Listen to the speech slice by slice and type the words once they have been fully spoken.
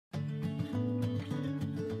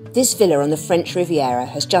This villa on the French Riviera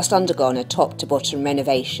has just undergone a top-to-bottom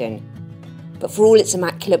renovation. But for all its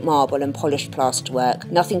immaculate marble and polished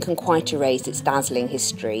plasterwork, nothing can quite erase its dazzling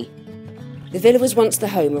history. The villa was once the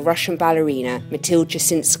home of Russian ballerina Mathilde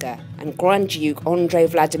Kschessinska and Grand Duke Andrei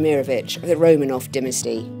Vladimirovich of the Romanov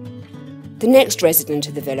dynasty. The next resident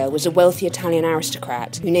of the villa was a wealthy Italian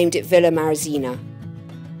aristocrat who named it Villa Marizzina.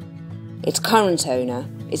 Its current owner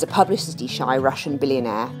is a publicity-shy Russian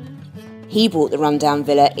billionaire. He bought the rundown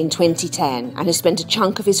villa in 2010 and has spent a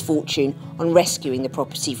chunk of his fortune on rescuing the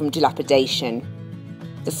property from dilapidation.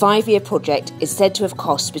 The 5-year project is said to have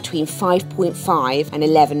cost between $5.5 and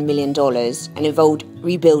 $11 million and involved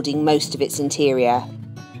rebuilding most of its interior.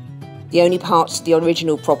 The only parts of the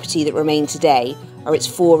original property that remain today are its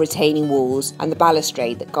 4 retaining walls and the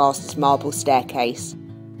balustrade that guards its marble staircase.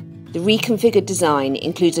 The reconfigured design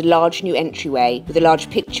includes a large new entryway with a large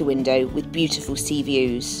picture window with beautiful sea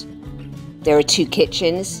views. There are 2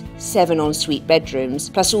 kitchens, 7 ensuite bedrooms,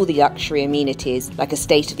 plus all the luxury amenities like a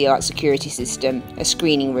state-of-the-art security system, a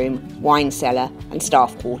screening room, wine cellar and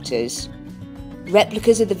staff quarters.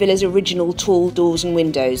 Replicas of the villa's original tall doors and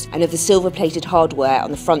windows and of the silver-plated hardware on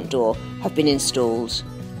the front door have been installed.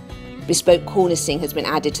 Bespoke cornicing has been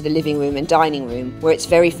added to the living room and dining room, where its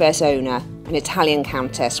very first owner, an Italian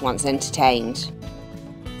countess, once entertained.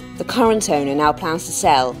 The current owner now plans to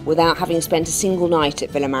sell without having spent a single night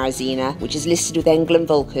at Villa Marizzina, which is listed with England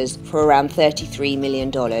Volkers for around $33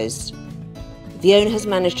 million. The owner has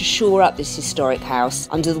managed to shore up this historic house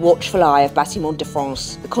under the watchful eye of Bâtiments de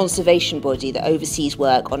France, the conservation body that oversees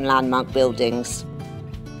work on landmark buildings.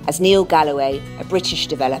 As Neil Galloway, a British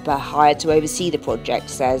developer hired to oversee the project,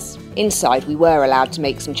 says, "Inside we were allowed to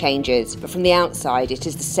make some changes, but from the outside it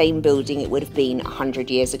is the same building it would have been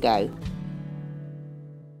 100 years ago."